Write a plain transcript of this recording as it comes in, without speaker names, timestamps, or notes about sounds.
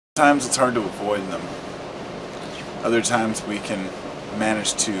Times it's hard to avoid them. Other times we can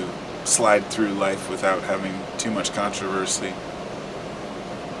manage to slide through life without having too much controversy.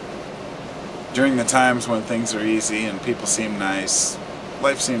 During the times when things are easy and people seem nice,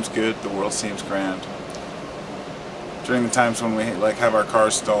 life seems good, the world seems grand. During the times when we have our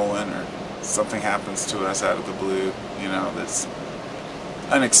car stolen or something happens to us out of the blue, that's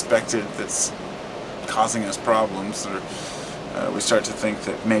unexpected, that's causing us problems, or we start to think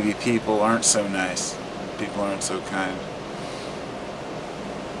that maybe people aren't so nice, people aren't so kind.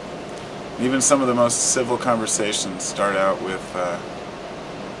 Even some of the most civil conversations start out with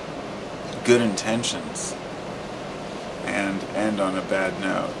good intentions and end on a bad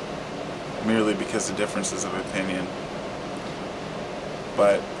note, merely because of differences of opinion.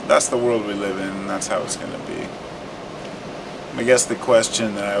 But that's the world we live in, and that's how it's going to be. I guess the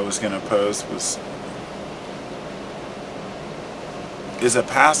question that I was going to pose was, is a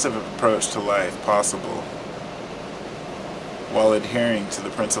passive approach to life possible while adhering to the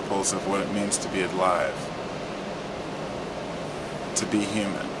principles of what it means to be alive, to be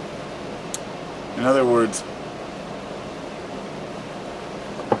human? In other words,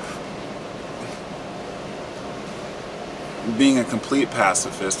 being a complete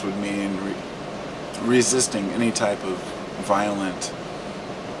pacifist would mean resisting any type of violent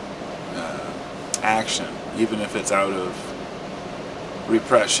action, even if it's out of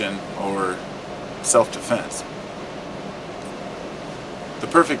repression or self-defense. The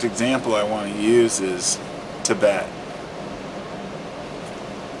perfect example I want to use is Tibet.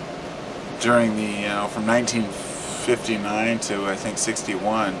 During the, from 1959 to I think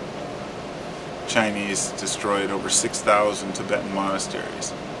 61, Chinese destroyed over 6,000 Tibetan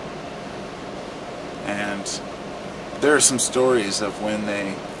monasteries. And there are some stories of when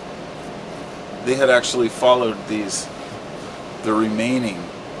they had actually followed the remaining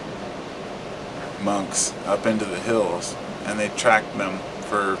monks up into the hills, and they tracked them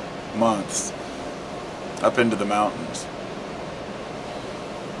for months up into the mountains.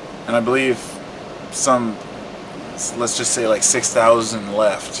 And I believe some, let's just say like 6,000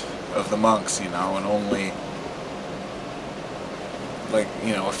 left of the monks, and only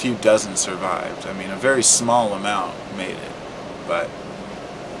a few dozen survived. I mean, a very small amount made it. But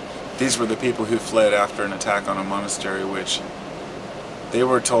these were the people who fled after an attack on a monastery, which they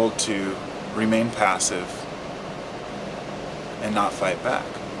were told to remain passive and not fight back.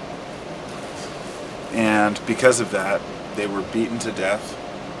 And because of that, they were beaten to death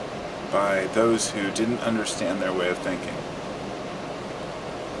by those who didn't understand their way of thinking.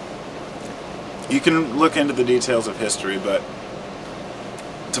 You can look into the details of history, but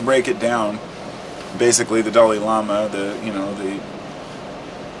to break it down, basically the Dalai Lama, the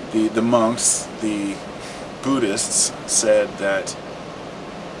monks, the Buddhists said that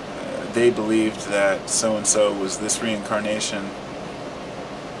they believed that so-and-so was this reincarnation.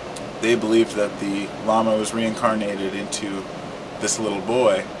 They believed that the Lama was reincarnated into this little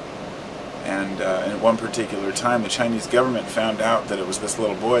boy, and at one particular time the Chinese government found out that it was this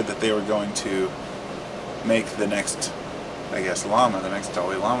little boy that they were going to make the next, I guess, Lama, the next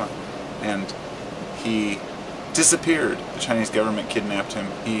Dalai Lama. And he disappeared. The Chinese government kidnapped him.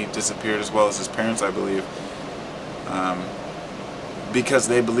 He disappeared, as well as his parents, I believe, because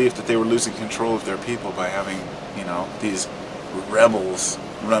they believed that they were losing control of their people by having, these rebels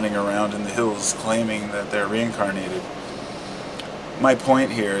running around in the hills claiming that they're reincarnated. My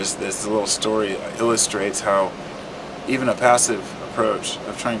point here is this little story illustrates how even a passive approach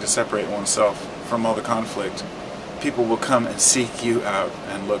of trying to separate oneself from all the conflict, people will come and seek you out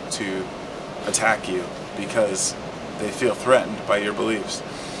and look to attack you because they feel threatened by your beliefs.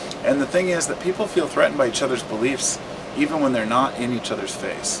 And the thing is that people feel threatened by each other's beliefs even when they're not in each other's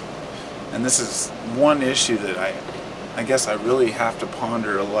face. And this is one issue that I guess I really have to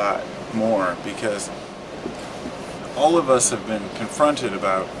ponder a lot more, because all of us have been confronted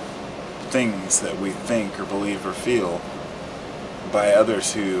about things that we think or believe or feel by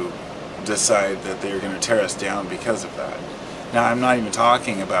others who decide that they're going to tear us down because of that. Now, I'm not even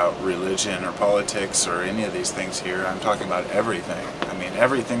talking about religion or politics or any of these things here. I'm talking about everything. I mean,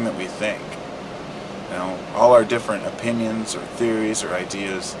 everything that we think. All our different opinions or theories or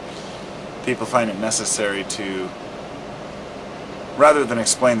ideas. People find it necessary to, rather than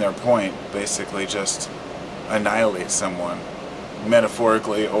explain their point, basically just annihilate someone,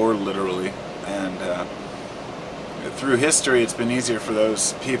 metaphorically or literally. And through history, it's been easier for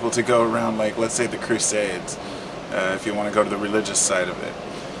those people to go around, like, let's say, the Crusades, if you want to go to the religious side of it.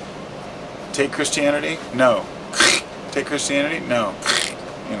 Take Christianity? No. Take Christianity? No.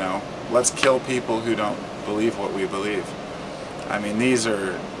 Let's kill people who don't believe what we believe. I mean, these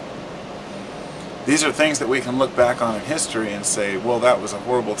are These are things that we can look back on in history and say, well, that was a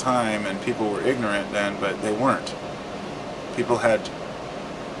horrible time and people were ignorant then, but they weren't. People had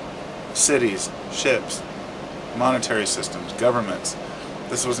cities, ships, monetary systems, governments.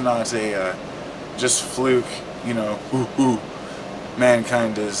 This was not a just fluke, you know,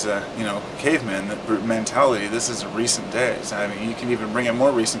 mankind is, you know, caveman mentality. This is recent days. I mean, you can even bring it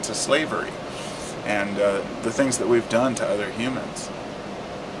more recent to slavery and the things that we've done to other humans,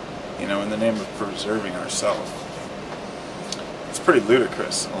 you know, in the name of preserving ourselves. It's pretty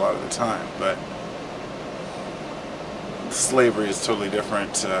ludicrous a lot of the time, but slavery is totally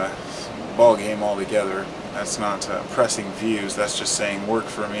different ball game altogether. That's not pressing views. That's just saying work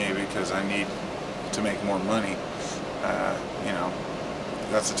for me because I need to make more money. You know,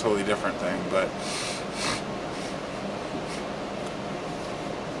 that's a totally different thing. But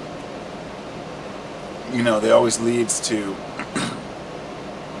you know, it always leads to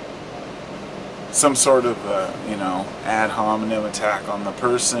some sort of you know, ad hominem attack on the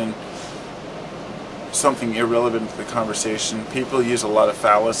person. Something irrelevant to the conversation. People use a lot of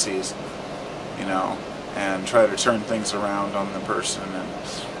fallacies, you know, and try to turn things around on the person.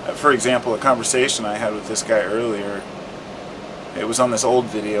 And for example, a conversation I had with this guy earlier, it was on this old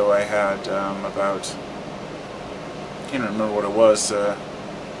video I had about, I can't remember what it was.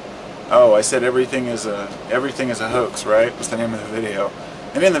 Oh, I said everything is a hoax, right? Was the name of the video.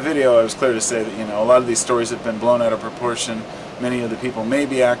 And in the video, I was clear to say that, you know, a lot of these stories have been blown out of proportion. Many of the people may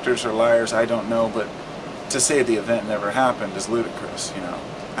be actors or liars, I don't know, but to say the event never happened is ludicrous, you know.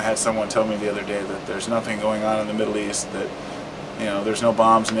 I had someone tell me the other day that there's nothing going on in the Middle East, that, you know, there's no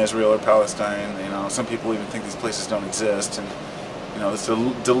bombs in Israel or Palestine, you know, some people even think these places don't exist, and, you know, it's a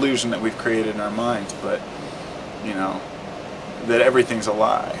delusion that we've created in our minds, but, you know, that everything's a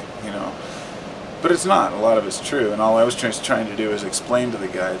lie, you know. But it's not. A lot of it's true, and all I was trying to do is explain to the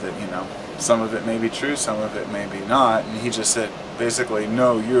guy that, you know, some of it may be true, some of it may be not, and he just said, basically,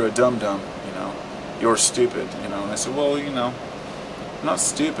 no, you're a dum-dum, you know, you're stupid, you know. And I said, well, you know, I'm not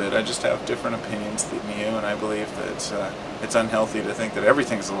stupid, I just have different opinions than you, and I believe that it's unhealthy to think that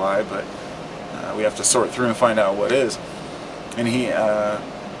everything's a lie, but we have to sort through and find out what is. And he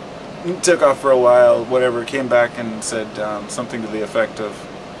took off for a while, whatever, came back and said something to the effect of,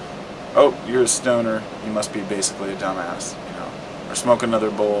 oh, you're a stoner, you must be basically a dumbass, you know, or smoke another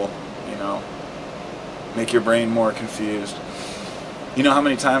bowl, you know, make your brain more confused. You know how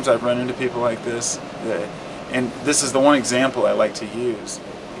many times I've run into people like this? And this is the one example I like to use,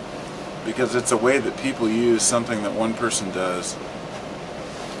 because it's a way that people use something that one person does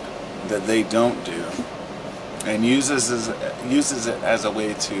that they don't do, and uses it as a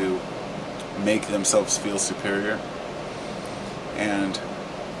way to make themselves feel superior. And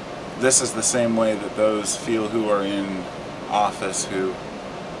this is the same way that those feel who are in office, who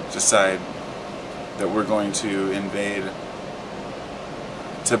decide that we're going to invade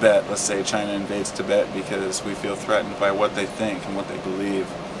Tibet. Let's say China invades Tibet because we feel threatened by what they think and what they believe.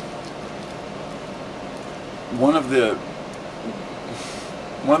 One of the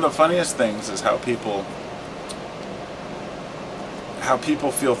funniest things is how people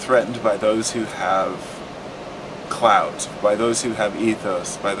feel threatened by those who have clout, by those who have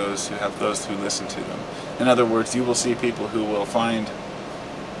ethos, by those who listen to them. In other words, you will see people who will find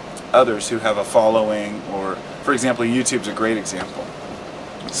others who have a following, or, for example, YouTube's a great example.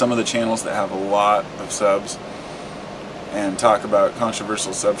 Some of the channels that have a lot of subs and talk about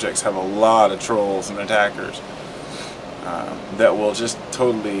controversial subjects have a lot of trolls and attackers that will just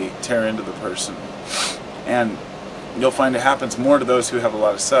totally tear into the person. And you'll find it happens more to those who have a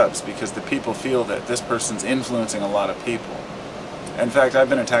lot of subs, because the people feel that this person's influencing a lot of people. In fact, I've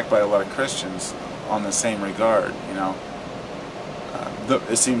been attacked by a lot of Christians on the same regard, you know.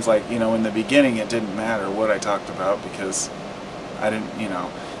 It seems like, you know, in the beginning it didn't matter what I talked about, because I didn't, you know,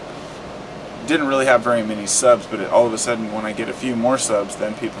 didn't really have very many subs, but all of a sudden when I get a few more subs,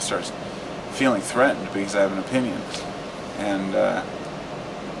 then people start feeling threatened because I have an opinion. And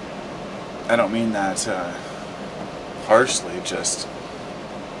I don't mean that harshly, just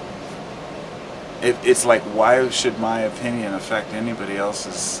it's like, why should my opinion affect anybody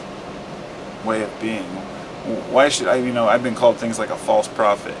else's way of being? Why should I, you know, I've been called things like a false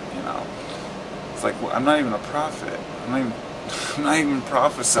prophet, you know. It's like, well, I'm not even a prophet. I'm not even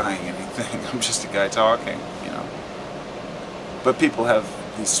prophesying anything. I'm just a guy talking, you know. But people have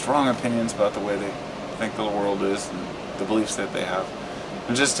these strong opinions about the way they think the world is and the beliefs that they have.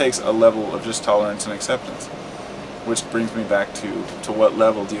 It just takes a level of just tolerance and acceptance. Which brings me back to what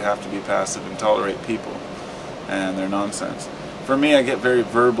level do you have to be passive and tolerate people and their nonsense. For me, I get very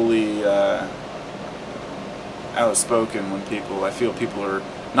verbally outspoken when I feel people are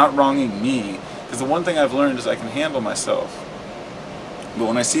not wronging me, Because the one thing I've learned is I can handle myself. But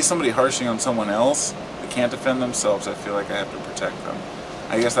when I see somebody harshing on someone else that can't defend themselves, I feel like I have to protect them.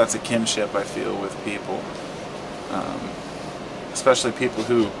 I guess that's a kinship I feel with people. Especially people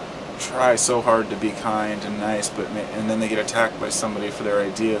who try so hard to be kind and nice, and then they get attacked by somebody for their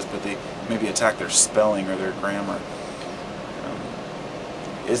ideas, but they maybe attack their spelling or their grammar.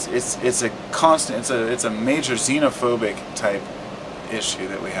 It's a constant, it's a major xenophobic type issue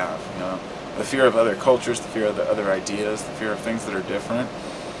that we have. You know, the fear of other cultures, the fear of the other ideas, the fear of things that are different,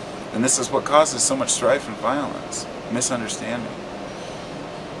 and this is what causes so much strife and violence, misunderstanding.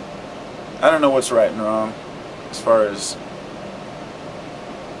 I don't know what's right and wrong as far as,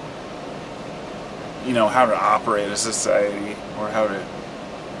 you know, how to operate a society or how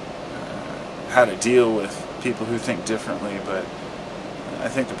to deal with people who think differently, but I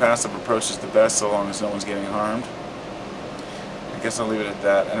think the passive approach is the best so long as no one's getting harmed. I guess I'll leave it at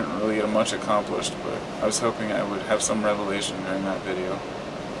that. I didn't really get much accomplished, but I was hoping I would have some revelation during that video.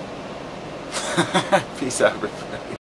 Peace out, everybody.